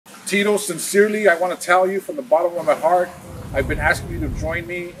Tito, sincerely, I want to tell you from the bottom of my heart, I've been asking you to join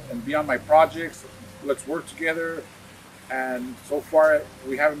me and be on my projects. Let's work together. And so far,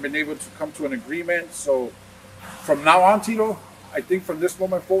 we haven't been able to come to an agreement. So from now on, Tito, I think from this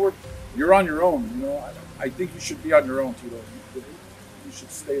moment forward, you're on your own. You know, I think you should be on your own, Tito. You should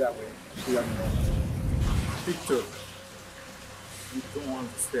stay that way. Be on your own. Victor, you don't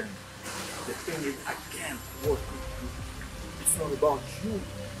understand. The thing is, I can't work with you. It's not about you.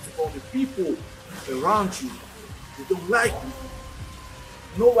 It's about the people around you. They don't like me.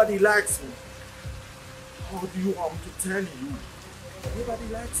 Nobody likes me. How do you want me to tell you? Nobody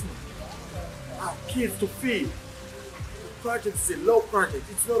likes me. I have kids to feed. The project is a low project.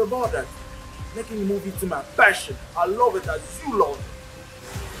 It's not about that. Making a movie is my passion. I love it as you love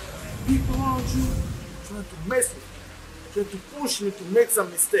it. People around you trying to mess with me, trying to push me to make some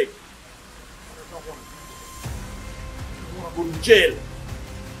mistake. I don't want to. I don't want to go to jail.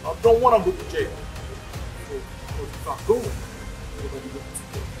 I don't want to go to jail. So, because if I go, nobody will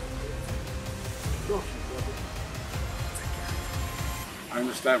take care. I love you, brother. I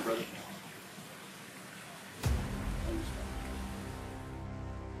understand, brother.